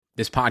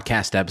This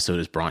podcast episode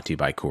is brought to you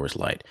by Coors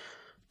Light.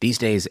 These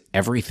days,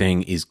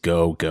 everything is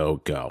go, go,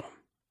 go.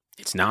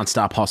 It's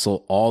nonstop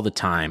hustle all the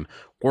time.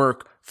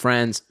 Work,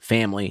 friends,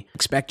 family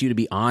expect you to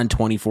be on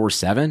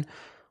 24/7.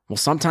 Well,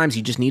 sometimes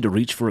you just need to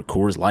reach for a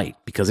Coors Light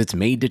because it's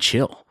made to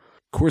chill.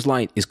 Coors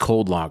Light is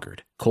cold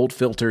lagered, cold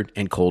filtered,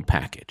 and cold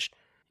packaged.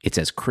 It's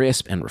as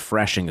crisp and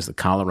refreshing as the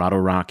Colorado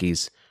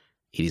Rockies.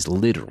 It is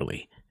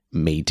literally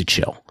made to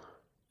chill.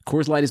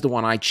 Coors Light is the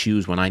one I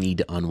choose when I need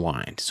to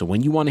unwind. So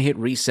when you want to hit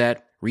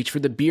reset, reach for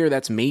the beer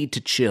that's made to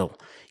chill.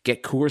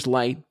 Get Coors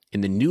Light in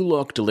the new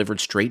look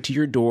delivered straight to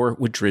your door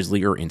with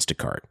Drizzly or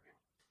Instacart.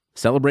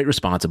 Celebrate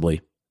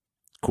responsibly.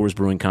 Coors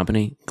Brewing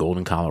Company,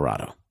 Golden,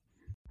 Colorado.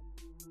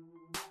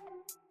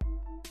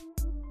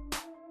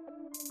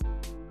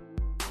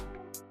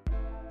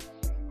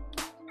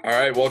 All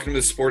right, welcome to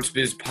the Sports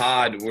Biz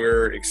Pod.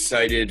 We're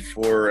excited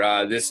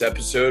for this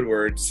episode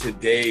where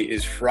today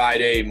is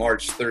Friday,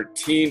 March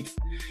 13th.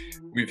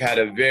 We've had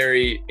a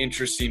very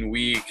interesting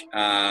week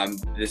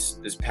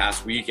this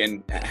past week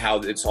and how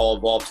it's all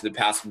evolved to the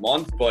past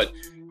month. But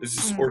this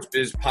is Sports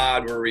Biz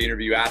Pod where we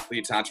interview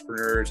athletes,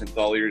 entrepreneurs, and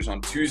thought leaders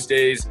on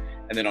Tuesdays.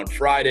 And then on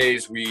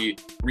Fridays, we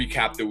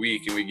recap the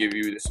week and we give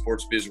you the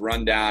Sports Biz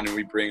rundown and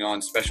we bring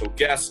on special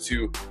guests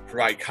to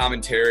provide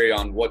commentary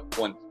on what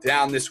went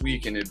down this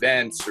week in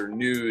events or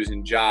news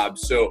and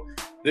jobs. So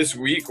this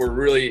week, we're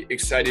really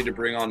excited to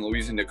bring on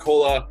Louisa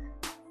Nicola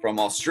from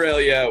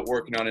Australia,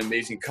 working on an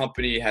amazing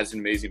company, has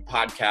an amazing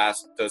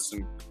podcast, does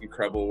some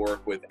incredible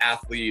work with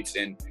athletes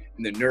and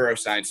in the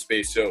neuroscience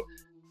space. So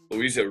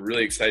Louisa,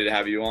 really excited to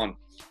have you on.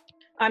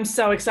 I'm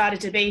so excited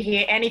to be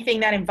here.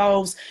 Anything that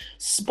involves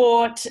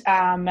sport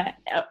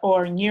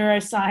or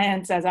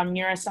neuroscience, as I'm a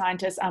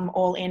neuroscientist, I'm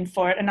all in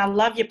for it. And I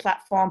love your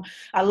platform.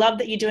 I love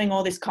that you're doing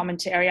all this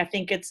commentary. I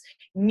think it's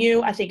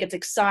new. I think it's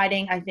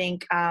exciting. I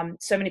think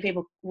so many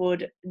people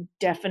would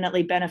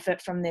definitely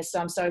benefit from this. So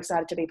I'm so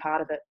excited to be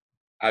part of it.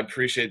 I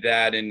appreciate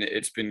that. And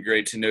it's been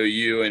great to know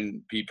you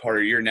and be part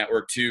of your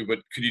network too. But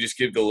could you just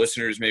give the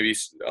listeners maybe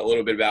a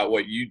little bit about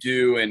what you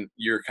do and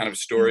your kind of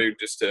story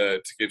just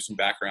to give some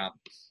background?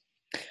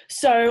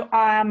 So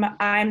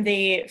I'm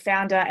the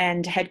founder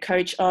and head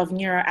coach of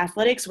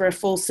Neuroathletics. We're a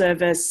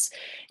full-service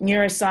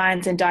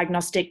neuroscience and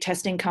diagnostic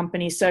testing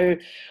company. So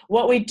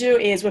what we do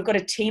is we've got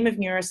a team of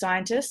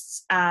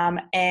neuroscientists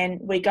and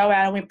we go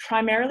out and we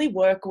primarily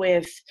work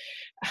with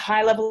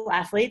high-level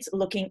athletes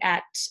looking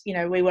at,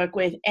 we work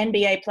with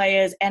NBA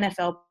players,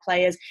 NFL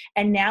players,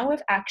 and now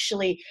we've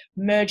actually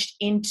merged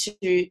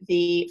into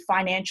the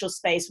financial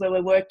space where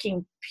we're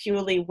working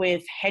purely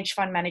with hedge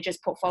fund managers,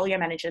 portfolio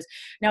managers.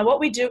 Now, what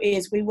we do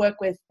is we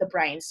work with the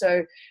brain.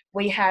 So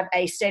we have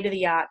a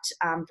state-of-the-art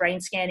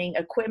brain scanning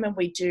equipment.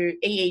 We do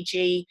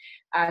EEG,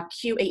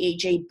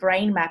 QEEG,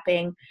 brain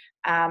mapping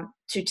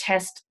to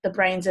test the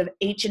brains of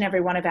each and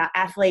every one of our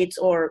athletes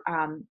or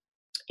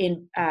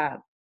in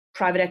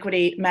private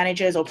equity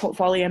managers or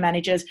portfolio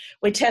managers.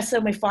 We test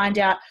them, we find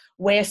out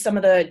where some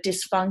of the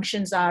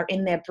dysfunctions are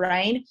in their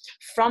brain.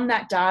 From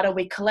that data,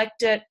 we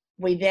collect it.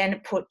 We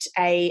then put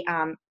a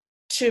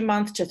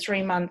 2-month to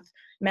 3-month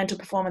mental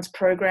performance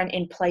program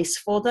in place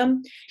for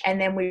them.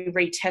 And then we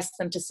retest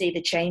them to see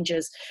the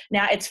changes.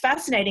 Now, it's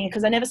fascinating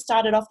because I never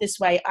started off this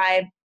way.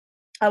 I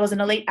was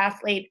an elite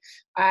athlete.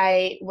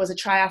 I was a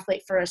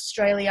triathlete for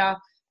Australia.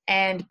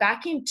 And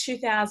back in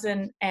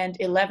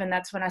 2011,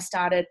 that's when I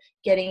started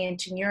getting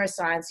into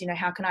neuroscience.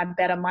 How can I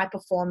better my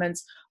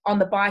performance on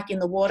the bike, in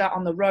the water,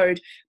 on the road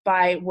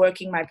by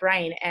working my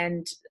brain?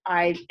 And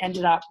I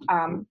ended up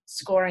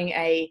scoring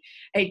a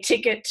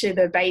ticket to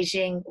the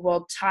Beijing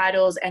World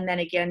Titles and then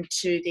again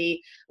to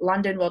the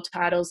London World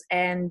Titles.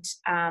 And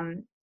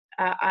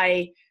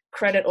I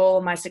credit all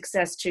of my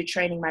success to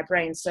training my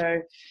brain. So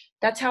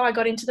that's how I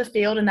got into the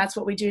field, and that's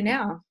what we do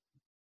now.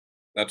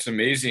 That's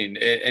amazing.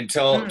 And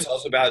tell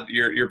us about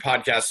your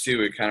podcast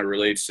too. It kind of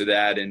relates to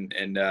that and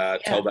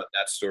tell about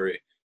that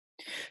story.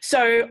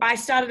 So I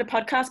started a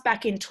podcast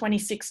back in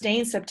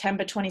 2016,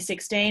 September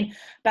 2016,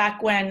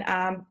 back when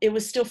it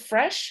was still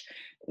fresh.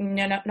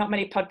 Not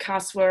many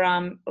podcasts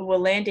were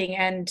landing,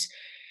 and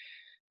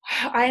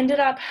I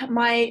ended up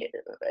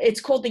it's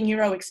called the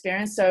Neuro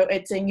Experience. So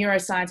it's a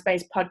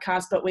neuroscience-based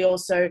podcast, but we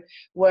also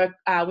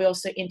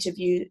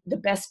interview the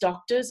best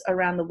doctors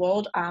around the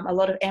world, a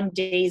lot of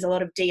MDs, a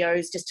lot of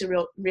DOs, just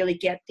to really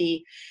get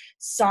the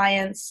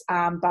science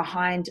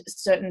behind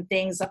certain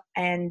things.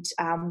 And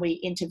we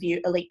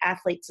interview elite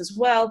athletes as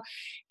well.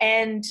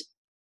 And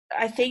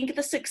I think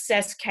the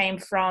success came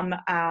from,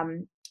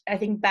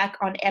 back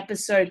on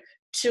episode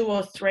 2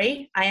 or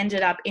 3, I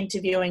ended up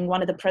interviewing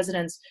one of the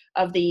presidents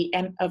of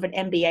an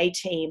NBA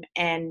team,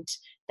 and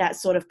that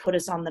sort of put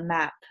us on the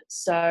map.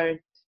 So,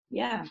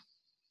 yeah.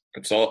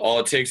 It's all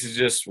it takes is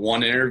just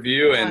one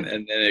interview, and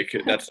then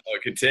that's all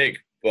it could take.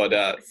 But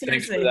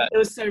thanks for that. It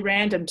was so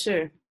random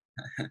too.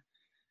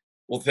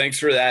 Well, thanks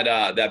for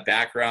that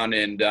background,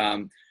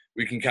 and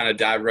we can kind of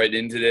dive right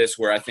into this,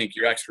 where I think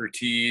your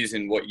expertise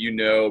and what you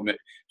know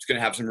is going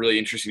to have some really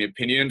interesting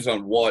opinions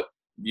on what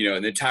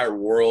the entire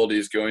world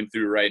is going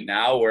through right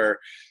now, where,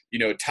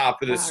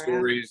 top of the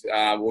stories,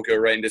 we'll go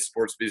right into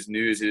sports biz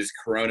news, is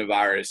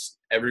coronavirus.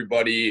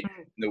 Everybody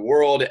in the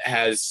world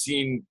has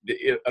seen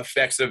the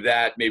effects of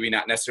that, maybe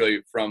not necessarily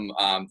from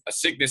a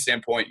sickness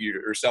standpoint, you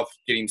yourself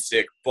getting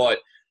sick, but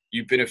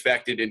you've been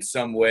affected in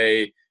some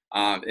way,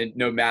 and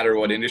no matter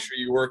what industry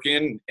you work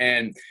in.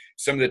 And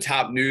some of the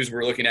top news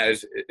we're looking at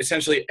is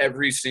essentially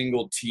every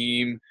single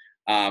team,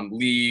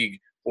 league,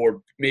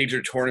 or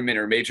major tournament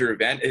or major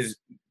event has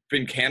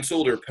been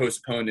canceled or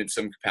postponed in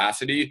some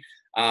capacity,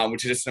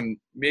 which is some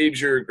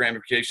major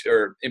ramifications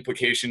or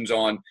implications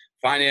on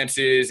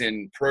finances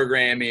and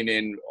programming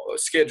and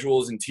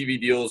schedules and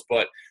TV deals.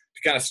 But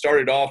to kind of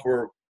start it off,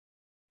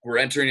 we're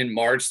entering in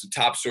March. The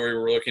top story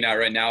we're looking at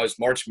right now is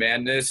March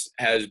Madness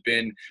has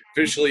been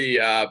officially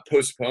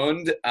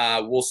postponed.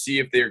 We'll see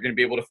if they're going to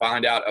be able to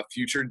find out a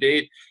future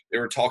date. They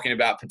were talking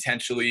about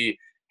potentially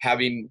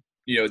having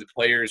the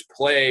players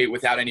play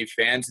without any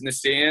fans in the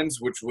stands,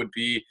 which would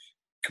be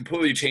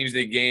completely change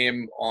the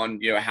game on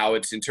how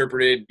it's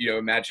interpreted.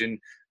 Imagine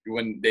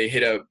when they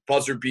hit a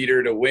buzzer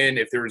beater to win,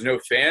 if there was no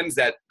fans,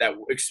 that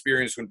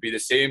experience wouldn't be the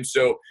same.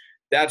 So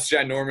that's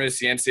ginormous.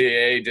 The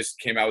NCAA just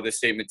came out with a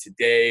statement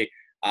today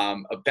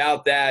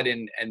about that,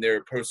 and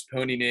they're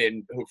postponing it,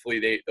 and hopefully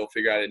they'll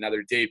figure out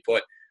another date.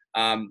 But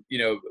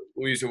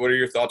Louisa, what are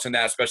your thoughts on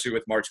that, especially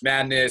with March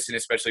Madness, and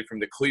especially from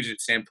the collegiate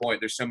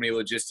standpoint? There's so many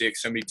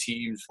logistics, so many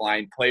teams,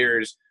 flying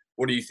players.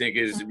 What do you think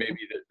is maybe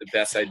the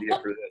best idea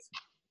for this?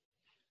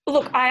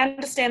 Look, I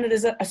understand that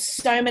there's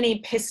so many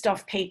pissed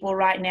off people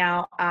right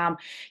now.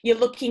 You're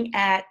looking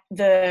at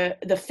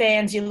the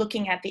fans, you're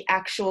looking at the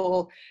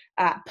actual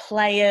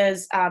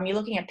players, you're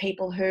looking at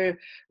people who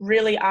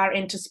really are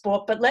into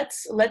sport. But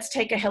let's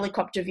take a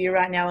helicopter view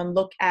right now and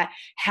look at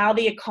how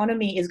the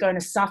economy is going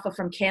to suffer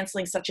from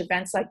cancelling such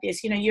events like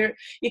this. You're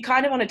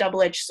kind of on a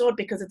double-edged sword,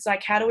 because it's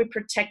like, how do we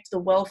protect the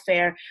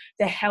welfare,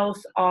 the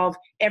health of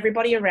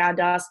everybody around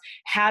us?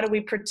 How do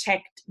we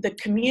protect the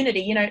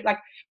community?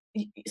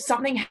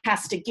 Something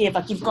has to give.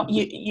 Like,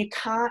 you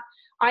can't.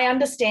 I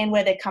understand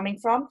where they're coming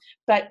from,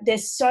 but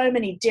there's so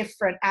many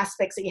different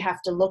aspects that you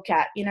have to look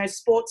at.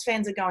 Sports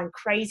fans are going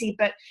crazy,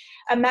 but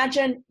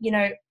imagine,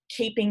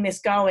 keeping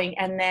this going,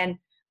 and then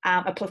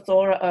a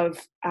plethora of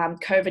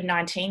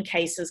COVID-19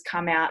 cases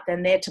come out,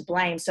 then they're to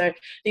blame. So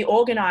the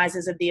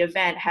organizers of the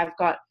event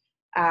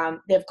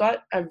they've got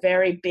a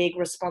very big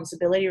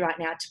responsibility right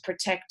now to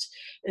protect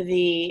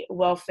the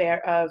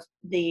welfare of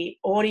the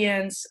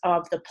audience,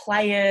 of the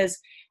players,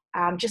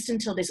 just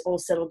until this all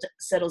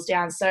settles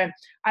down. So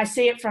I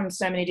see it from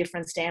so many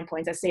different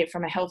standpoints. I see it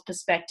from a health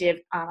perspective.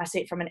 I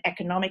see it from an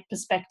economic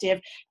perspective,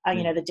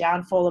 the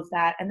downfall of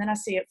that. And then I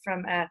see it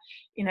from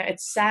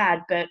it's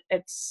sad, but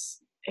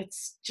it's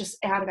just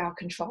out of our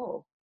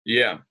control.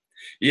 Yeah.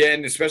 Yeah,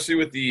 and especially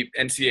with the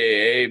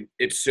NCAA,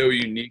 it's so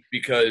unique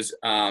because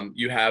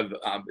you have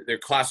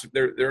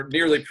they're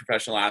nearly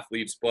professional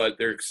athletes, but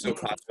they're still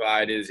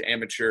classified as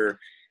amateur.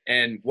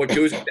 And what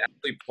goes into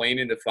actually playing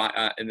in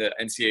the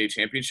NCAA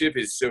championship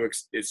is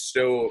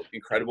so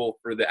incredible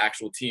for the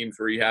actual teams,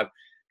 where you have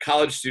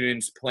college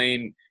students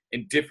playing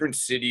in different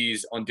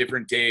cities on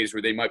different days,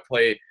 where they might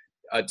play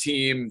a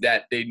team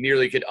that they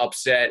nearly get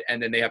upset,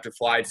 and then they have to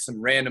fly to some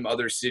random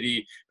other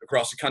city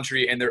across the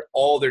country, and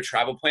all their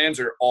travel plans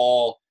are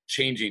all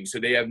changing. So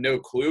they have no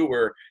clue,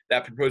 where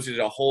that proposes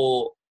a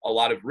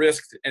lot of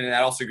risk. And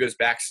that also goes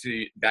back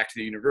to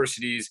the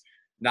universities,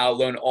 not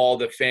alone all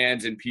the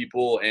fans and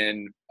people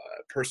and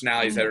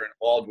personalities that are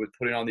involved with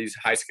putting on these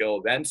high scale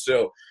events.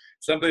 So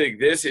something like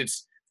this,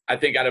 I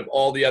think out of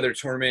all the other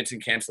tournaments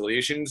and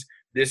cancellations,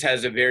 this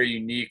has a very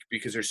unique,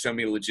 because there's so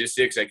many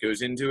logistics that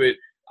goes into it.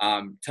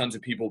 Tons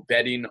of people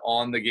betting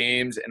on the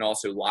games, and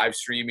also live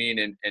streaming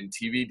and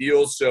TV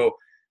deals. So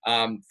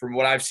from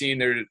what I've seen,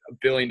 there's $1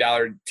 billion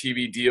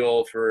TV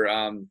deal for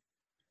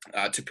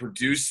to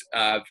produce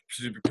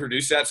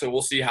that. So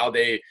we'll see how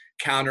they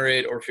counter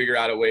it or figure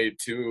out a way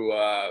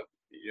to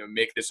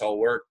make this all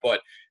work. But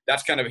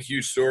that's kind of a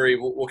huge story.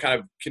 We'll kind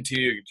of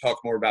continue to talk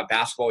more about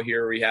basketball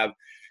here. We have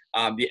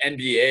the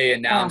NBA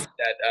announced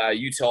that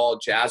Utah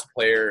Jazz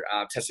player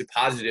tested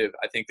positive.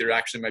 I think there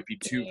actually might be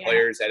two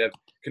players that have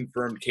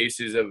confirmed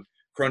cases of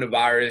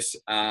coronavirus.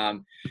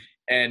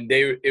 And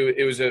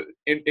it was an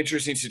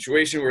interesting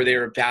situation where they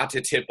were about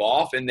to tip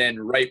off, and then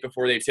right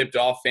before they tipped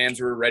off,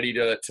 fans were ready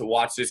to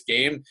watch this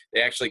game.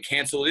 They actually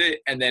canceled it,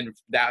 and then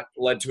that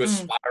led to a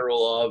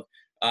spiral of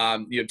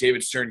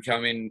David Stern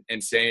coming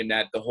and saying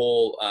that the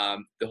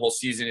whole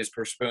season is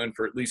postponed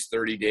for at least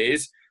 30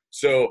 days.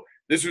 So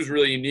this was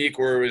really unique,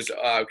 where it was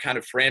kind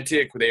of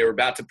frantic. They were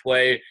about to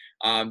play.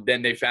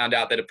 Then they found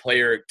out that a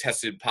player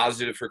tested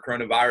positive for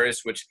coronavirus,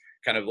 which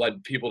kind of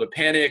led people to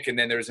panic. And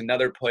then there was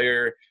another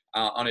player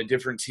on a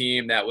different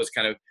team that was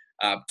kind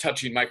of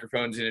touching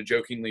microphones in a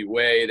jokingly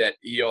way, that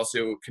he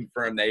also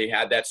confirmed that he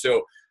had that.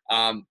 So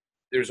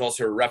there's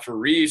also a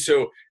referee.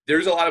 So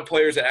there's a lot of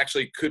players that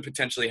actually could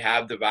potentially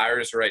have the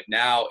virus right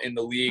now in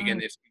the league.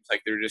 And it seems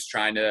like they're just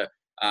trying to,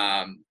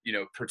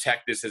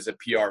 protect this as a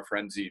PR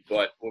frenzy.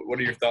 But what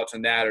are your thoughts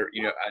on that? Or,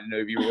 I know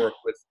you work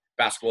with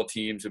basketball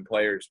teams and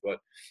players. But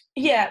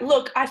yeah,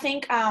 look, I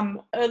think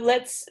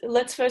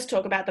let's first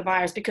talk about the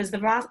virus, because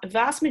the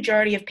vast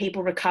majority of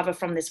people recover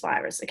from this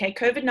virus. Okay,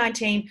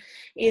 COVID-19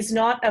 is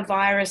not a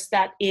virus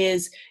that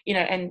is,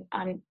 and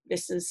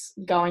this is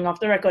going off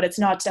the record. It's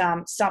not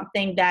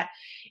something that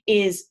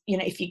is,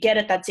 if you get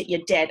it, that's it,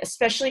 you're dead.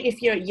 Especially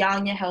if you're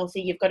young, you're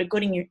healthy, you've got a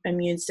good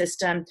immune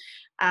system.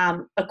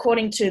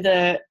 According to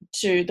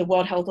the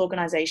World Health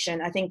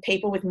Organization, I think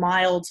people with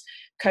mild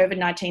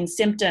COVID-19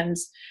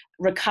 symptoms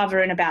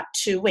recover in about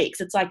 2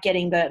 weeks. It's like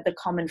getting the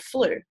common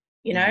flu,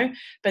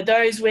 but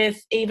those with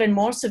even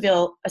more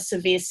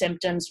severe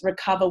symptoms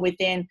recover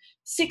within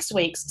 6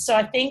 weeks. So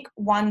I think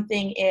one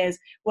thing is,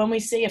 when we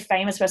see a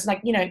famous person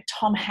like,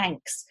 Tom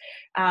Hanks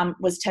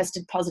was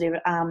tested positive,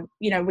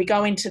 we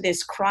go into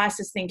this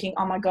crisis thinking,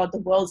 oh my God, the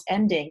world's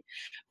ending.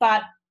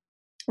 But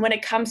when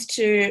it comes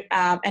to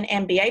an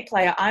NBA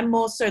player, I'm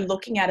more so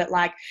looking at it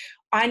like,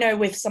 I know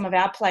with some of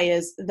our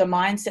players, the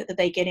mindset that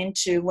they get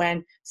into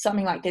when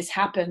something like this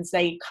happens,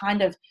 they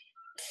kind of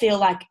feel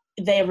like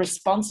they're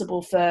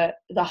responsible for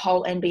the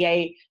whole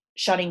NBA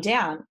shutting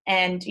down.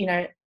 And,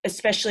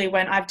 especially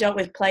when I've dealt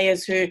with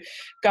players who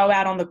go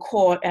out on the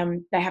court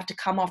and they have to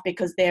come off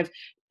because they've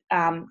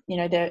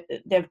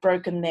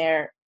broken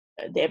their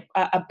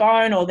a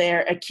bone, or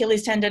their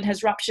Achilles tendon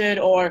has ruptured,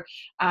 or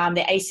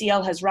their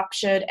ACL has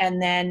ruptured,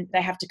 and then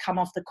they have to come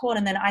off the court.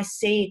 And then I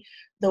see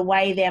the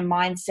way their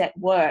mindset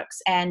works.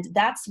 And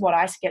that's what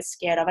I get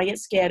scared of. I get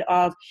scared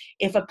of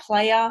if a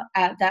player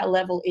at that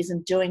level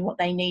isn't doing what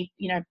they need,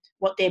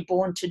 what they're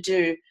born to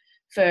do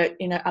for,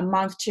 a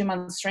month, 2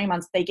 months, 3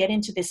 months, they get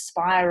into this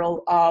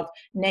spiral of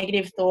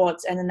negative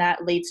thoughts. And then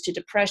that leads to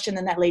depression,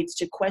 and that leads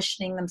to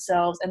questioning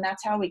themselves. And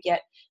that's how we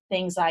get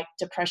things like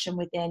depression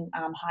within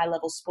high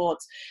level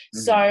sports.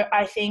 Mm-hmm. So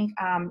I think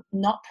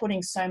not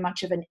putting so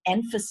much of an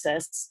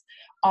emphasis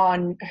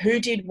on who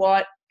did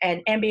what,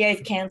 and NBA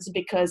is cancelled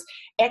because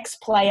X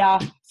player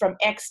from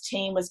X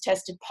team was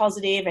tested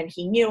positive and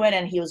he knew it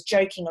and he was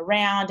joking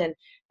around. And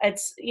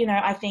it's,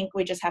 I think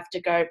we just have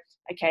to go,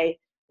 okay,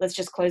 let's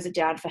just close it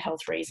down for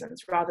health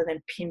reasons rather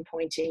than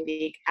pinpointing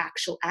the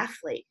actual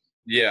athlete.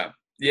 Yeah.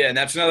 Yeah, and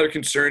that's another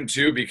concern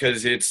too,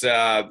 because it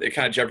kind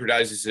of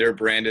jeopardizes their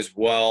brand as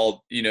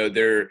well.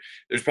 There's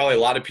probably a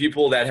lot of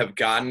people that have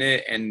gotten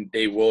it and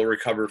they will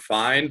recover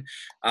fine,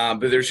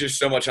 but there's just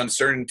so much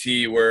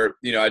uncertainty where,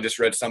 I just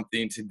read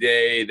something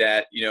today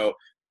that,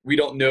 we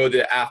don't know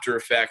the after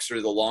effects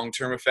or the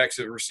long-term effects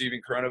of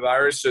receiving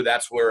coronavirus. So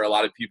that's where a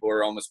lot of people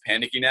are almost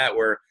panicking at,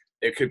 where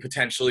it could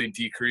potentially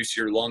decrease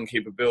your lung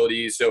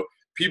capabilities. So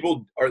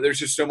there's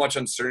just so much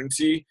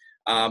uncertainty.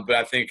 But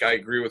I think I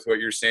agree with what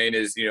you're saying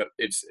is,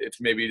 it's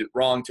maybe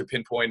wrong to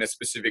pinpoint a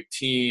specific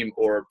team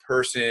or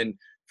person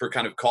for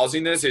kind of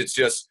causing this. It's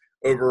just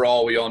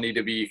overall, we all need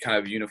to be kind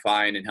of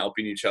unifying and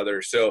helping each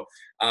other. So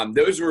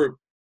those were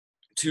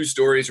two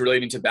stories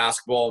relating to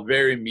basketball,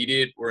 very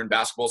immediate. We're in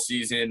basketball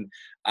season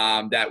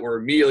that were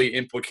immediately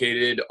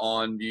implicated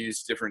on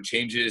these different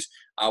changes.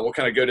 We'll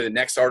kind of go to the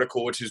next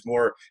article, which is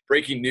more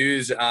breaking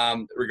news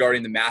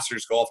regarding the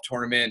Masters golf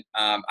tournament.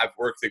 I've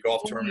worked the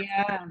golf tournament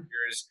for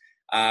years.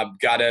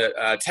 Got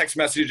a text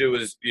message. It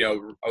was,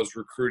 I was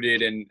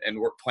recruited and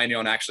we're planning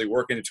on actually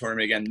working the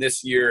tournament again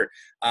this year.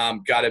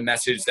 Got a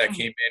message that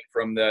came in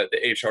from the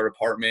HR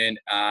department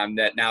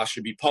that now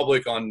should be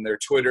public on their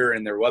Twitter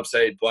and their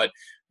website, but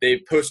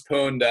they've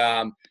postponed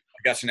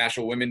Augusta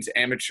National Women's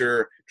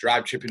Amateur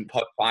Drive, Chip, and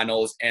Putt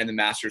Finals and the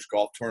Masters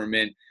Golf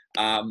Tournament.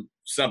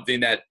 Something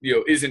that,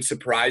 isn't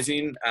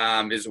surprising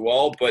as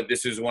well, but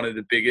this is one of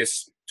the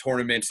biggest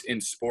tournaments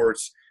in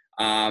sports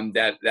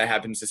that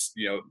happens this,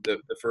 the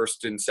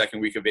first and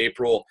second week of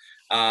April.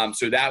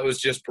 So that was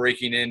just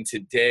breaking in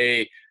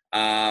today.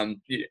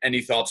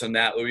 Any thoughts on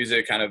that,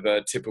 Louisa? Kind of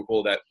a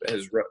typical that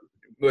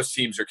most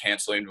teams are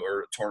canceling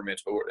or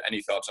tournaments, but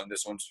any thoughts on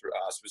this one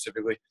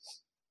specifically?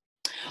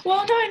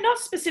 Well, no, not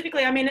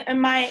specifically. I mean,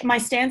 my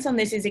stance on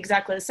this is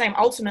exactly the same.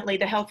 Ultimately,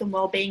 the health and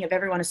well-being of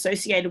everyone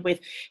associated with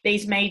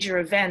these major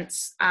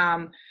events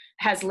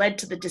has led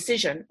to the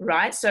decision,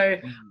 right? So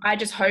I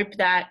just hope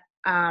that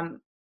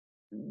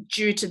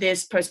due to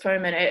this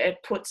postponement, it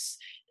puts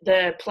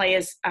the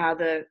players,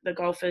 the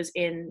golfers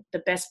in the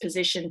best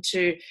position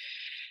to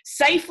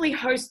safely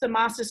host the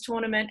Masters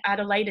tournament at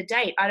a later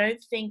date. I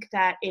don't think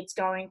that it's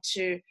going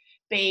to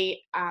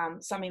be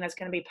something that's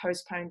going to be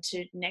postponed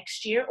to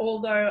next year,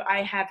 although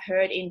I have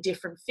heard in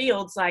different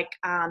fields, like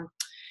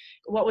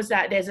what was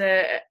that? There's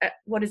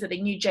what is it,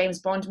 the new James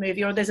Bond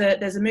movie, or there's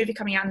a movie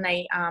coming out and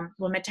they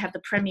were meant to have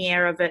the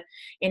premiere of it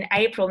in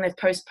April and they've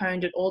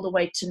postponed it all the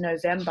way to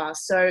November.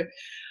 So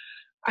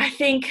I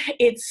think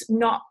it's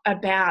not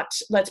about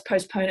let's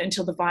postpone it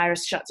until the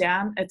virus shuts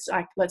down. It's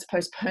like, let's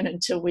postpone it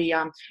until we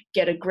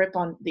get a grip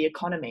on the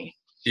economy.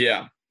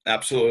 Yeah,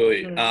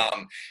 absolutely.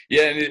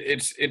 Yeah, and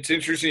it's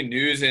interesting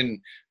news, and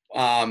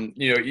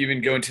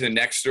even going to the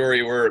next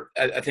story where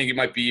I think it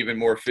might be even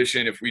more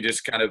efficient if we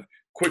just kind of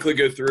quickly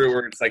go through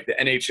where it's like the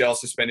NHL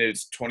suspended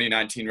its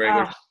 2019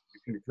 regular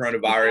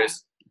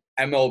coronavirus.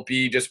 Yeah.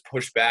 MLB just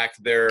pushed back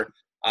their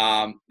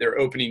their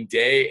opening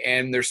day,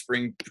 and their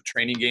spring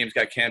training games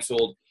got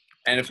canceled.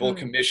 NFL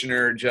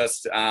commissioner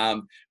just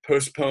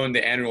postponed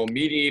the annual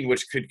meeting,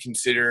 which could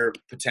consider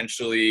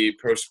potentially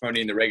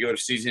postponing the regular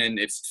season.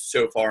 It's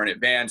so far in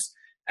advance.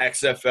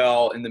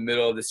 XFL in the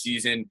middle of the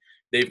season,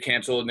 they've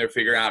canceled, and they're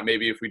figuring out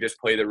maybe if we just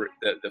play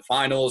the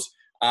finals.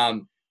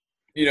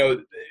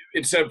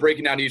 Instead of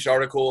breaking down each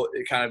article,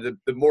 it kind of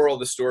the moral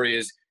of the story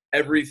is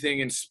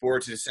everything in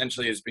sports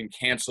essentially has been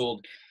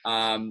canceled.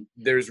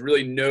 There's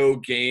really no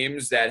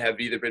games that have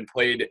either been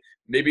played,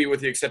 maybe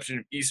with the exception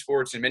of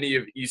esports, and many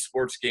of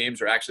esports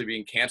games are actually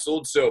being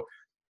canceled. So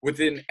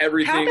within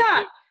everything. How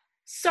about,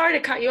 sorry to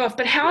cut you off,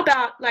 but how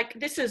about, like,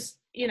 this is,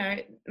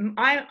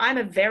 I'm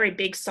a very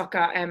big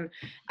soccer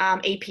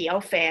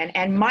EPL fan,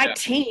 and my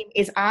team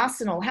is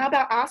Arsenal. How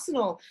about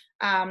Arsenal,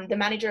 the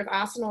manager of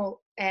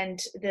Arsenal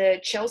and the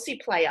Chelsea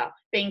player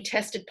being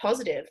tested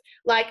positive?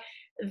 Like,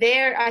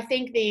 I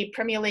think the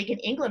Premier League in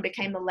England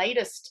became the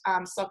latest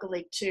soccer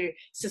league to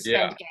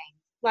suspend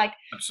games. Like,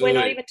 Absolutely. We're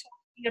not even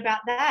talking about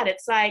that.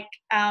 It's like,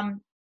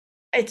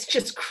 it's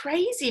just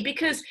crazy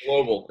because it's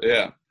global.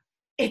 Yeah.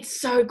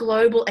 It's so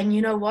global. And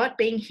you know what?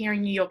 Being here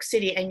in New York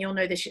City, and you'll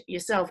know this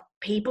yourself,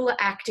 people are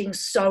acting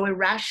so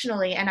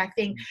irrationally. And I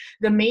think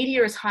the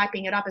media is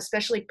hyping it up,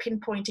 especially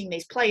pinpointing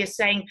these players,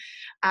 saying,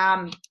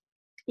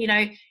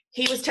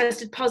 he was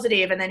tested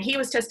positive, and then he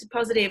was tested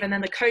positive, and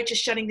then the coach is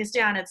shutting this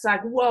down. It's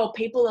like, whoa,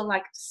 people are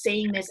like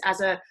seeing this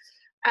as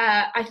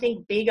I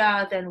think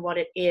bigger than what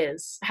it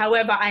is.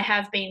 However, I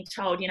have been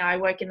told, I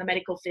work in the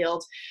medical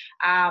field.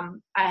 I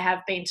have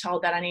been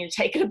told that I need to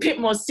take it a bit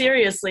more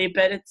seriously,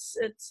 but it's,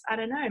 I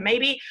don't know,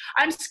 maybe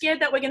I'm scared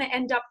that we're going to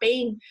end up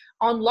being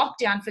on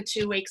lockdown for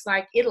 2 weeks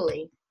like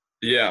Italy.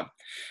 Yeah.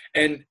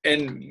 And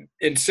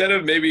instead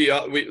of maybe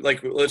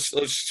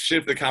let's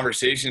shift the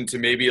conversation to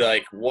maybe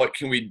like, what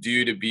can we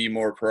do to be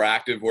more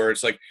proactive, where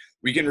it's like,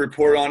 we can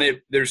report on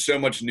it. There's so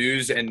much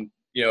news, and,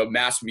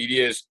 mass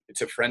media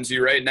it's a frenzy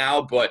right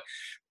now, but,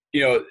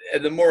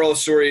 the moral of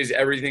the story is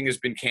everything has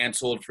been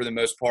canceled for the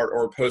most part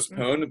or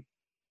postponed. Mm-hmm.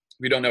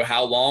 We don't know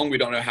how long, we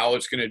don't know how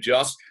it's going to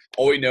adjust.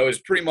 All we know is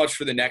pretty much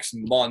for the next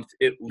month,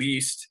 at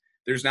least,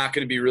 there's not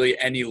going to be really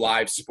any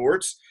live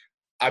sports.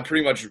 I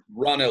pretty much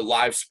run a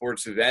live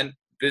sports event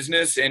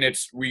business, and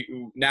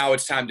now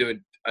it's time to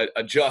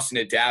adjust and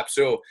adapt.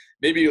 So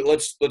maybe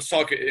let's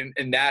talk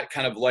in that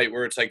kind of light,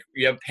 where it's like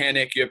you have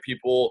panic, you have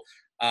people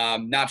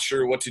not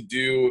sure what to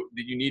do.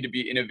 You need to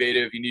be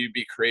innovative, you need to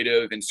be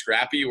creative and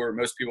scrappy, where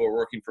most people are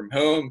working from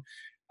home.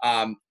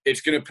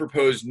 It's going to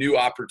propose new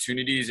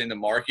opportunities in the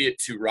market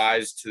to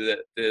rise to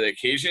the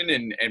occasion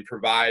and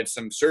provide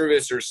some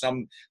service or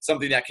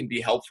something that can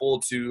be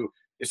helpful to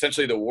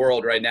essentially the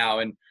world right now.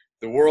 And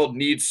the world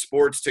needs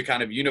sports to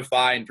kind of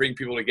unify and bring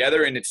people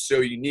together. And it's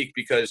so unique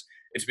because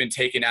it's been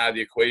taken out of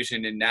the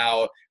equation. And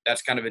now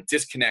that's kind of a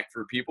disconnect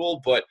for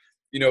people. But,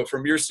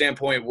 from your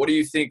standpoint, what do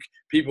you think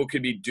people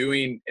could be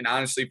doing? And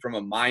honestly, from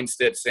a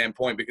mindset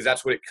standpoint, because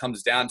that's what it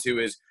comes down to,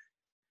 is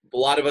a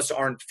lot of us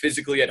aren't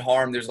physically at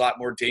harm. There's a lot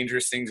more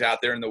dangerous things out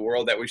there in the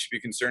world that we should be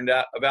concerned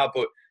about.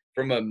 But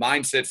from a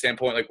mindset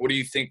standpoint, like, what do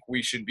you think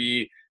we should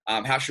be,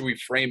 how should we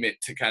frame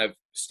it to kind of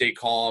stay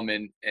calm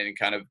and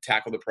kind of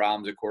tackle the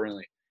problems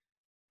accordingly?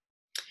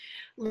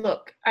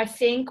 Look, I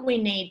think we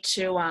need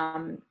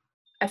to,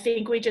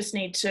 we just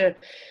need to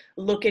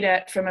look at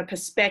it from a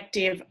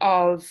perspective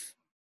of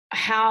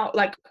how,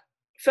 like,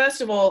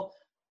 first of all,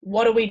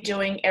 what are we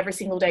doing every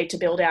single day to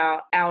build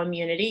our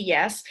immunity?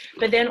 Yes.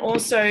 But then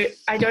also,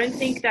 I don't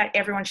think that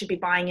everyone should be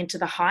buying into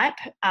the hype.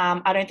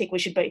 I don't think we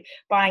should be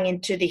buying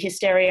into the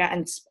hysteria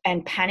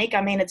and panic.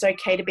 I mean, it's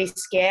okay to be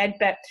scared,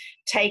 but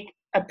take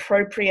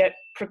appropriate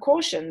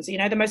precautions.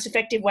 The most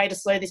effective way to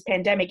slow this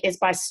pandemic is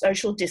by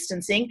social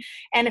distancing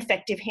and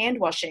effective hand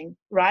washing,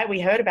 right?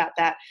 We heard about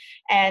that.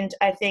 And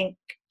I think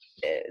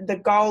the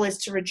goal is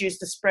to reduce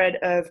the spread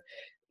of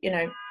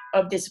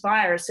this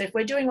virus. So if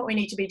we're doing what we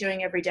need to be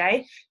doing every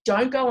day,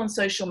 don't go on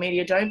social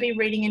media. Don't be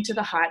reading into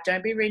the hype.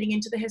 Don't be reading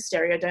into the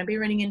hysteria. Don't be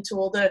reading into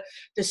all the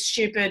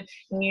stupid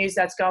news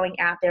that's going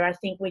out there. I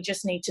think we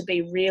just need to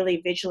be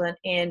really vigilant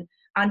in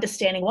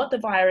understanding what the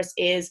virus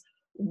is,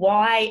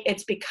 why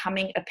it's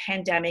becoming a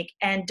pandemic,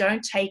 and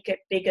don't take it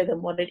bigger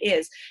than what it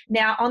is.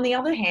 Now, on the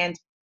other hand,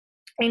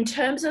 in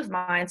terms of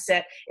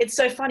mindset, it's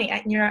so funny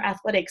at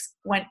NeuroAthletics,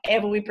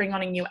 whenever we bring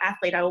on a new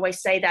athlete, I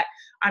always say that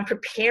I'm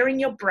preparing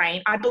your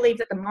brain. I believe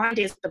that the mind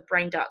is what the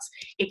brain does.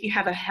 If you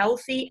have a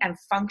healthy and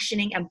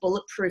functioning and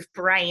bulletproof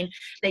brain,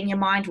 then your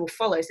mind will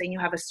follow. So then you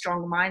have a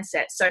strong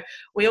mindset. So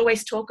we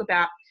always talk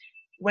about,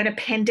 when a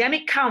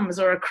pandemic comes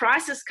or a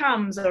crisis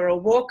comes or a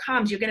war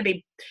comes, your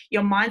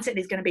mindset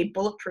is going to be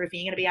bulletproof,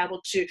 and you're going to be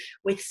able to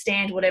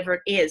withstand whatever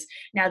it is.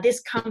 Now,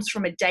 this comes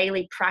from a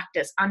daily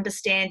practice,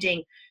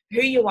 understanding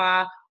who you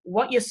are,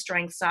 what your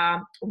strengths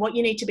are, what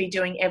you need to be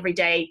doing every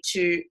day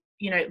to,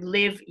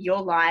 live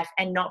your life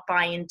and not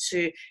buy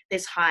into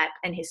this hype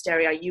and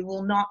hysteria. You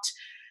will not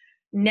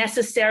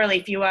necessarily,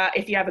 if you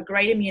have a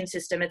great immune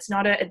system,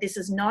 this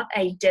is not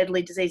a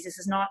deadly disease. This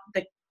is not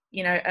the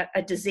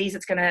a disease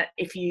that's going to,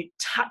 if you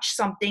touch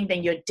something,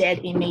 then you're dead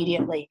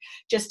immediately.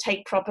 Just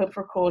take proper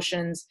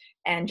precautions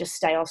and just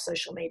stay off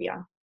social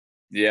media.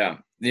 Yeah,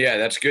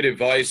 that's good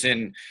advice.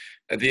 And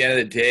at the end of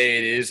the day,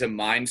 it is a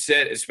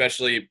mindset,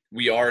 especially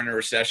we are in a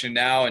recession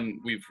now and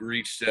we've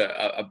reached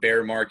a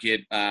bear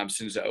market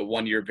since a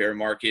 1-year bear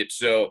market.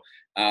 So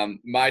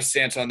my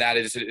stance on that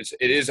is it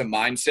is a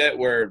mindset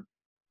where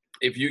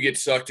if you get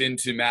sucked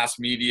into mass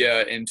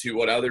media, into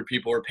what other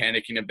people are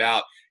panicking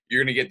about,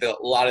 you're going to get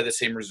a lot of the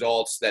same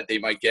results that they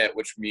might get,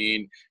 which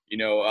mean,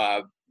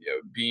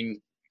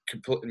 being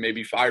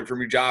maybe fired from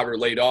your job or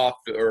laid off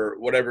or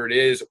whatever it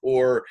is,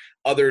 or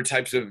other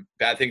types of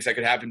bad things that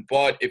could happen.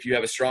 But if you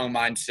have a strong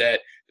mindset,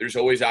 there's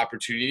always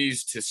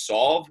opportunities to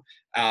solve.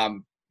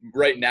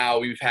 Right now,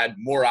 we've had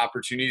more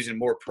opportunities and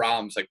more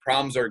problems. Like,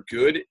 problems are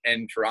good,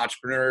 and for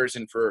entrepreneurs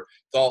and for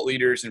thought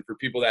leaders and for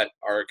people that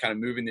are kind of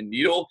moving the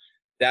needle,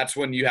 that's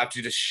when you have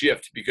to just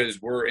shift,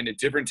 because we're in a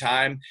different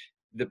time.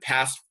 The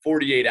past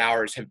 48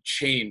 hours have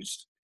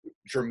changed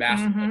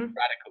dramatically,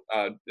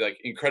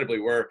 incredibly,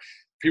 where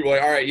people are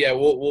like, all right, yeah,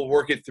 we'll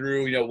work it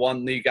through.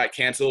 One league got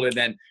canceled, and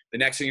then the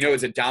next thing you know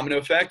is a domino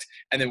effect.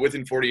 And then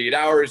within 48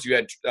 hours, you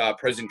had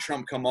President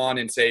Trump come on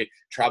and say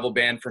travel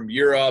ban from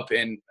Europe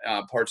and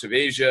parts of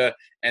Asia,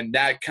 and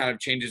that kind of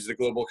changes the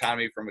global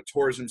economy from a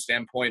tourism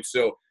standpoint.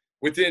 So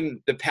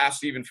within the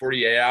past even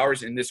 48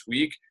 hours in this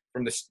week,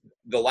 from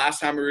the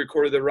last time we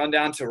recorded the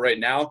rundown to right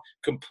now,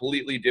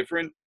 completely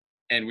different.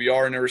 And we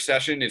are in a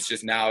recession. It's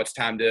just now it's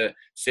time to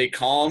stay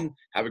calm,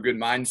 have a good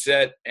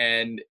mindset,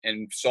 and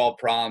solve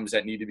problems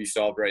that need to be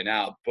solved right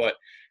now. But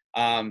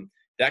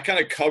that kind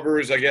of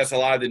covers, I guess, a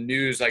lot of the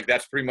news. Like,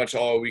 that's pretty much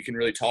all we can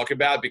really talk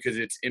about because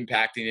it's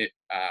impacting it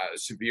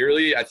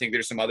severely. I think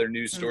there's some other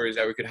news stories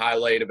that we could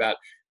highlight about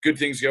good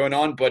things going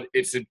on, but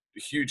it's a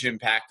huge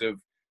impact of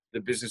the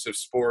business of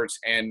sports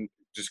and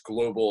just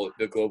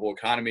the global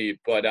economy.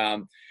 But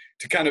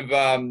to kind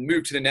of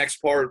move to the next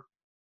part,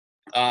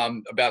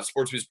 about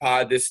Sports Biz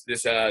Pod this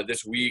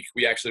week,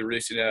 we actually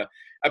released an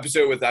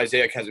episode with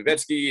Isaiah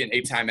Kazavetsky, an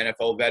 8-time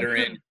NFL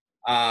veteran.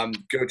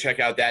 Go check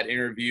out that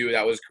interview.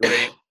 That was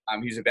great.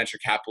 He's a venture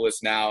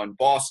capitalist now in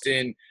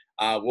Boston.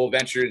 Will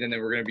Ventures, and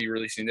then we're going to be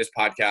releasing this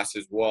podcast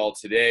as well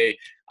today.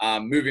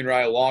 Moving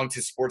right along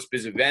to Sports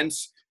Biz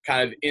Events,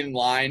 kind of in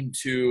line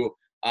to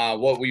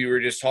what we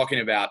were just talking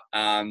about.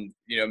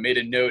 Made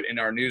a note in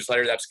our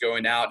newsletter that's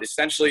going out.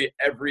 Essentially,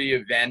 every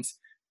event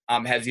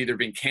has either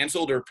been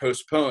canceled or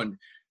postponed.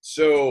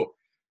 So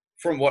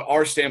from what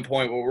our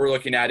standpoint, what we're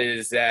looking at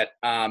is that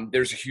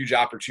there's a huge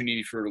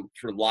opportunity for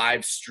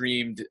live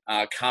streamed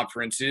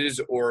conferences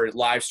or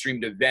live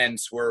streamed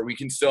events where we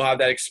can still have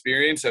that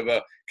experience of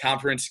a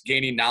conference,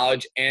 gaining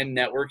knowledge and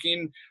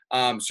networking.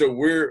 So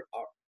we're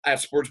at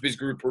Sports Biz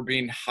Group, we're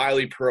being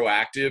highly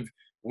proactive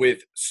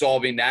with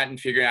solving that and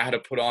figuring out how to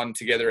put on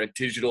together a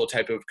digital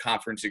type of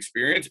conference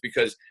experience,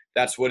 because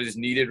that's what is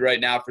needed right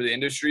now for the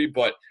industry.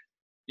 But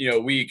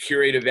we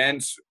curate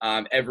events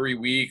every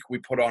week. We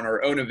put on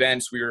our own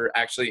events. We were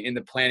actually in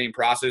the planning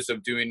process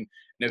of doing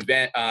an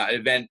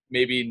event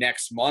maybe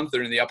next month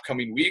or in the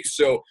upcoming weeks.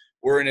 So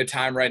we're in a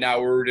time right now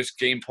where we're just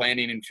game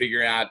planning and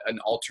figuring out an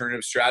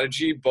alternative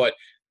strategy. But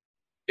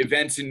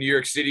events in New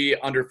York City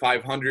under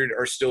 500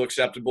 are still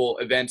acceptable.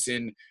 Events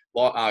in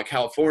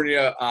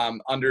California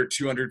under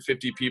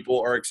 250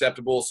 people are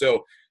acceptable.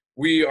 So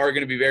we are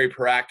going to be very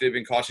proactive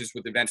and cautious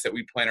with events that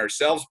we plan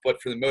ourselves.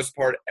 But for the most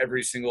part,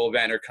 every single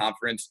event or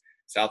conference,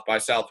 South by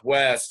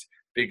Southwest,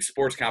 big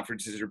sports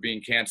conferences are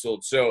being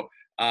canceled. So,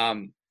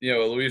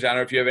 Louise, I don't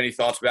know if you have any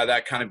thoughts about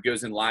that. Kind of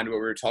goes in line to what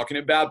we were talking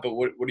about. But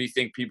what do you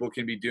think people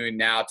can be doing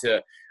now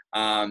to,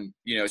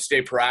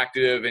 stay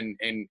proactive? And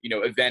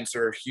events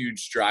are a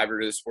huge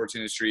driver to the sports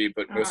industry,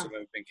 but most of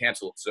them have been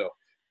canceled. So.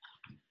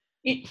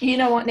 You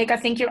know what, Nick? I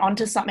think you're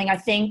onto something. I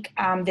think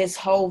this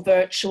whole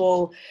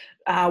virtual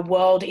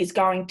world is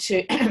going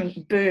to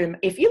boom.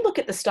 If you look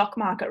at the stock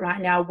market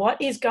right now,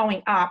 what is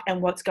going up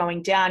and what's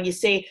going down? You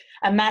see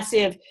a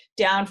massive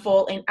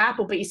downfall in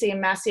Apple, but you see a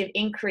massive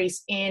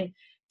increase in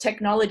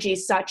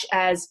technologies such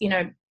as,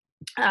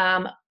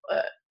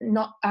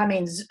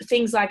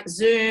 things like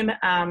Zoom,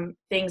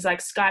 things like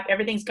Skype,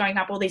 everything's going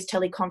up. All these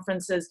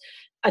teleconference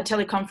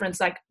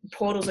like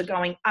portals are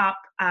going up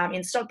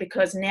in stock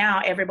because now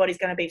everybody's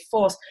going to be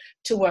forced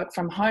to work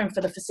from home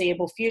for the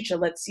foreseeable future.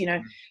 Let's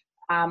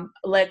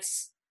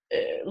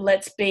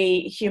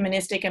be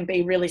humanistic and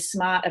be really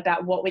smart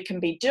about what we can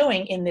be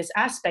doing in this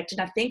aspect.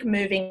 And I think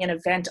moving an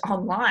event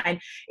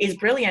online is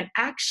brilliant.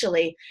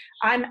 Actually,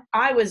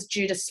 I was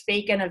due to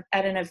speak at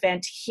an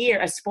event here,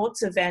 a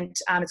sports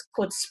event. It's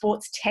called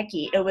Sports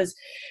Techie. It was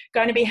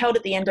going to be held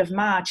at the end of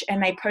March,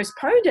 and they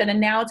postponed it, and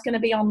now it's going to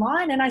be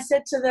online. And I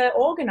said to the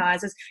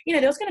organizers,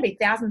 there was going to be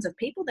thousands of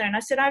people there. And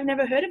I said, I've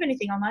never heard of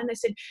anything online. They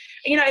said,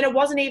 and it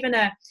wasn't even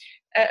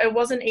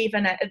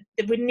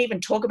they wouldn't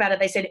even talk about it.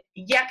 They said,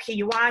 yep, here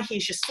you are,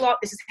 here's your slot,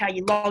 this is how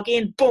you log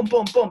in, boom,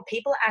 boom, boom.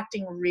 People are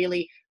acting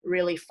really,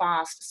 really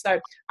fast. So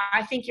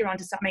I think you're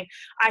onto something.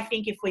 I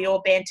think if we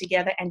all band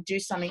together and do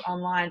something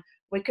online,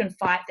 we can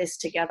fight this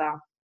together.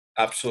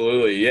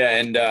 Absolutely. Yeah.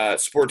 And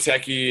Sports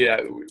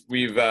Techie,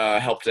 we've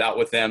helped out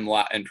with them a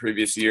lot in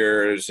previous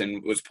years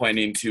and was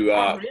planning to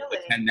Oh, really?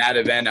 attend that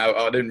event.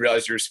 I didn't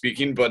realize you were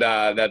speaking, but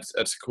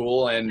that's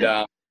cool. And,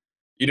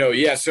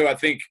 yeah, so I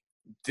think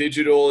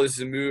digital is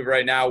the move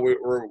right now.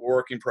 We're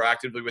working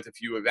proactively with a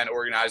few event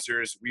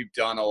organizers. We've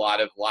done a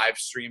lot of live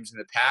streams in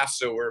the past,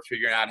 so we're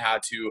figuring out how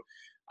to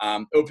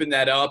open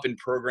that up and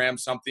program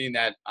something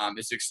that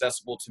is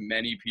accessible to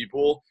many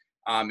people,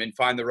 and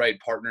find the right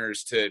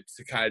partners to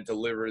kind of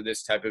deliver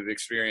this type of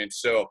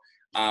experience. So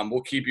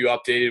we'll keep you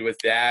updated with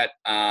that.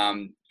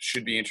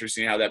 Should be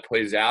interesting how that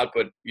plays out.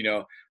 But,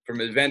 from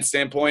an event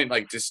standpoint,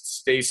 like, just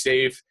stay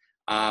safe.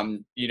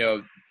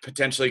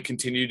 Potentially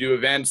continue to do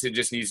events. It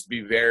just needs to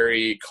be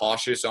very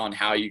cautious on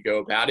how you go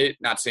about it.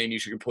 Not saying you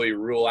should completely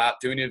rule out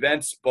doing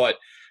events, but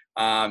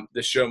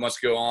the show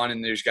must go on,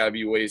 and there's got to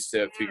be ways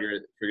to figure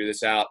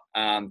this out.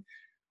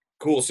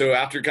 Cool. So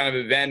after kind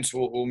of events,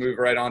 we'll move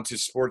right on to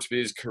sports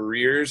biz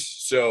careers.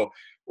 So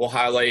we'll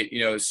highlight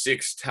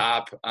 6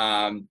 top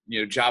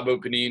job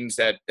openings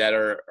that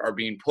are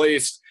being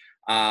placed.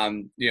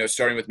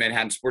 Starting with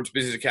Manhattan Sports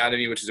Business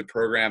Academy, which is a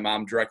program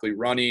I'm directly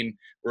running.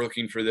 We're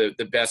looking for the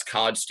best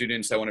college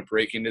students that want to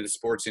break into the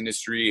sports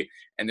industry,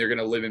 and they're going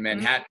to live in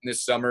Manhattan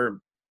this summer.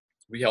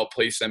 We help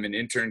place them in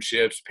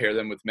internships, pair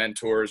them with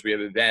mentors. We have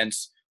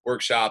events,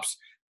 workshops.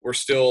 We're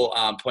still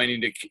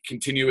planning to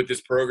continue with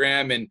this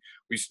program, and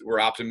we're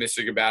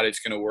optimistic about it's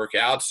going to work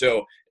out.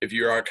 So if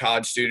you're a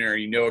college student, or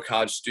a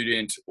college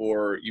student,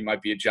 or you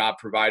might be a job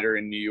provider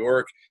in New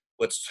York,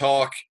 let's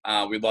talk.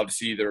 We'd love to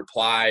see either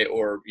apply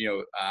or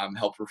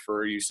help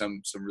refer you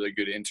some really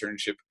good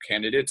internship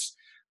candidates.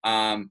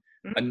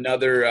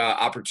 Another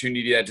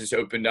opportunity that just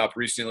opened up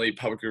recently: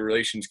 public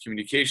relations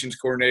communications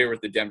coordinator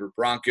with the Denver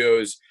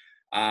Broncos.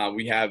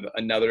 We have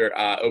another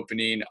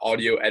opening: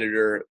 audio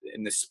editor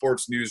in the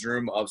sports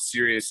newsroom of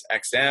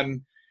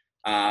SiriusXM.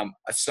 A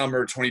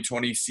summer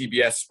 2020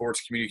 CBS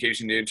sports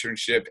communication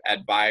internship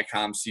at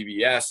Viacom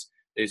CBS.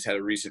 They just had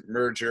a recent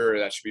merger.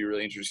 That should be a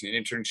really interesting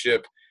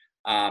internship.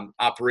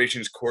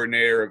 Operations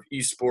coordinator of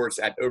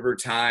esports at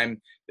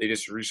Overtime. They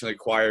just recently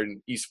acquired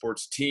an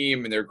esports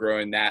team, and they're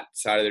growing that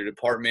side of their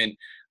department.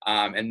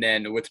 And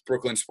then with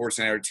Brooklyn Sports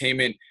and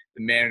Entertainment,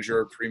 the manager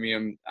of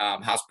premium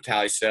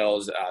hospitality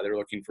sales, they're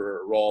looking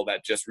for a role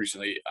that just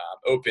recently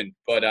opened.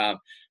 But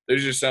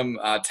those are some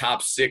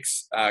top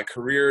 6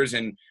 careers,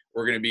 and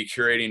we're going to be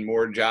curating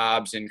more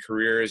jobs and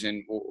careers,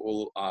 and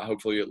we'll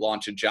hopefully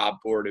launch a job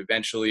board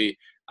eventually.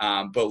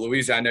 But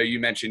Louisa, I know you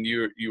mentioned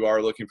you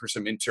are looking for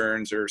some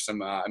interns or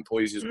some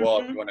employees as well.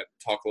 If you want to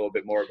talk a little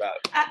bit more about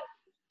it.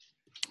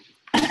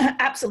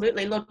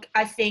 Absolutely. Look,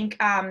 I think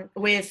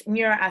with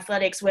Neuro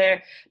Athletics,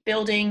 we're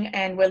building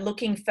and we're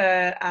looking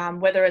for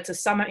whether it's a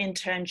summer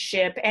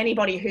internship,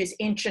 anybody who's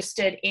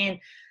interested in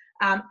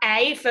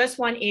first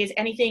one is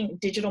anything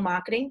digital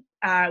marketing.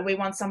 We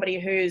want somebody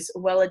who's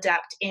well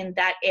adept in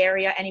that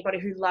area, anybody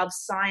who loves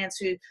science,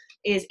 who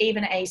is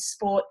even a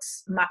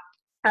sports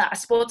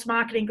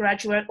marketing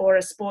graduate or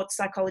a sports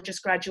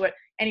psychologist graduate,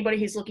 anybody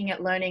who's looking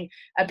at learning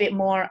a bit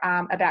more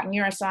about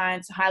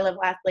neuroscience,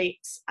 high-level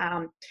athletes,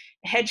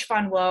 hedge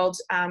fund world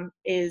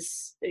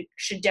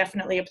should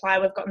definitely apply.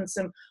 We've gotten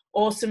some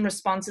awesome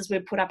responses.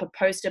 We've put up a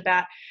post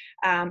about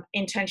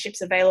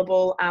internships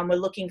available. We're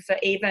looking for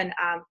even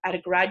at a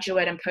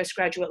graduate and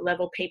postgraduate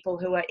level people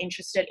who are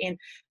interested in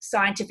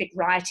scientific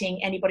writing,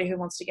 anybody who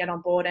wants to get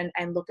on board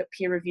and look at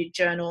peer-reviewed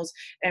journals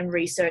and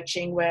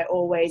researching. We're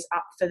always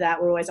up for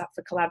that. We're always up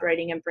for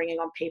collaborating and bringing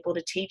on people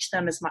to teach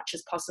them as much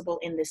as possible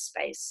in this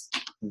space.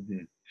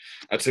 Mm-hmm.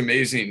 That's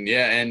amazing.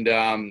 Yeah. And,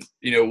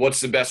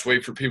 what's the best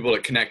way for people to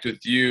connect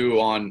with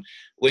you on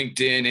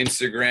LinkedIn,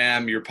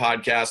 Instagram, your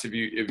podcast? If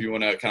you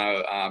want to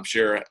kind of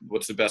share,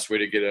 what's the best way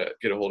to get a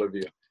hold of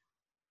you?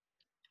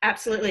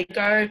 Absolutely.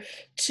 Go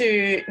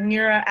to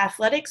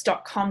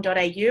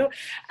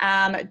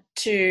neuroathletics.com.au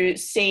to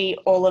see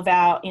all of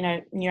our,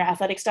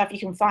 neuroathletic stuff. You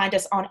can find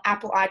us on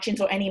Apple, iTunes,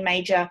 or any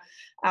major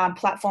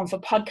platform for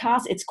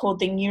podcasts. It's called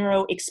The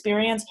Neuro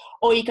Experience,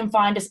 or you can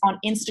find us on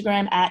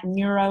Instagram at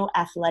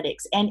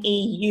Neuroathletics,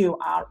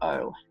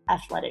 Neuro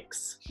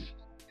Athletics.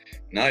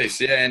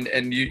 Nice. Yeah.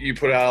 And you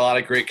put out a lot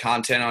of great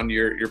content on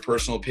your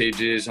personal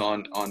pages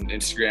on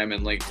Instagram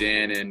and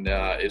LinkedIn. And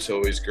it's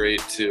always great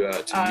to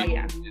meet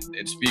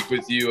and speak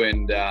with you.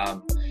 And,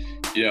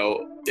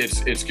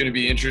 it's going to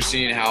be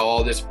interesting how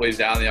all this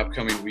plays out in the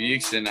upcoming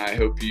weeks. And I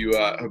hope you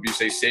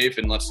stay safe,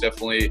 and let's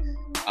definitely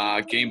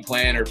game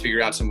plan or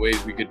figure out some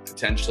ways we could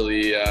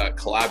potentially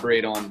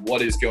collaborate on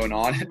what is going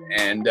on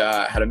and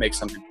how to make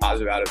something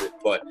positive out of it.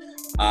 But,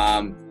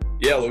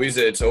 yeah,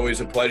 Louisa, it's always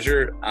a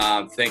pleasure.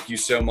 Thank you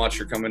so much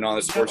for coming on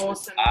the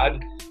Sports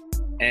Pod.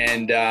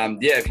 And,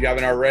 if you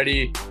haven't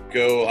already,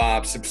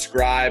 go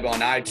subscribe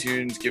on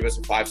iTunes, give us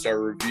a 5-star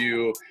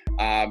review,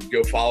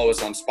 go follow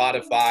us on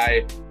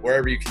Spotify,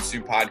 wherever you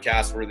consume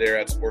podcasts. We're there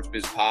at Sports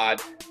Biz Pod.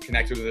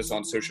 Connect with us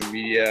on social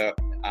media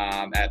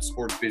at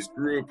Sports Biz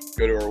Group.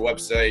 Go to our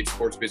website,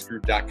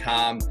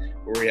 sportsbizgroup.com,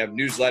 where we have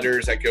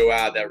newsletters that go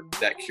out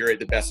that curate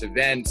the best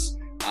events.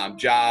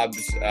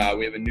 jobs.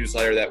 We have a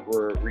newsletter that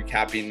we're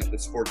recapping the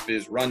Sports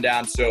Biz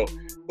Rundown. So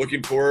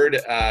looking forward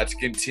to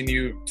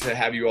continue to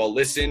have you all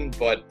listen.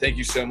 But thank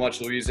you so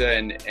much, Louisa,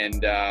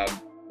 and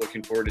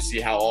looking forward to see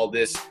how all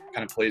this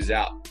kind of plays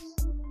out.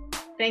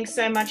 Thanks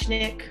so much,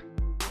 Nick.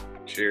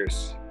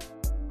 Cheers.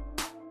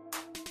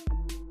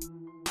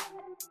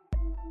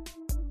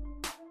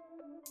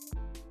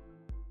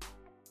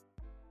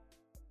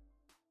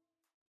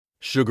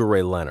 Sugar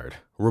Ray Leonard,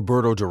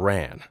 Roberto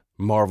Duran,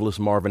 Marvelous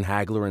Marvin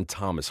Hagler, and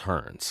Thomas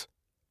Hearns.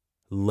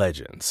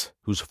 Legends,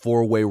 whose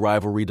four-way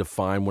rivalry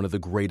defined one of the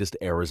greatest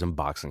eras in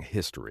boxing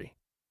history.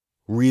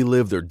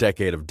 Relive their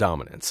decade of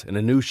dominance in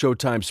a new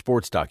Showtime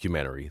sports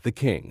documentary, The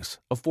Kings,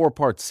 a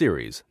 4-part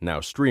series now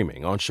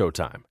streaming on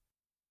Showtime.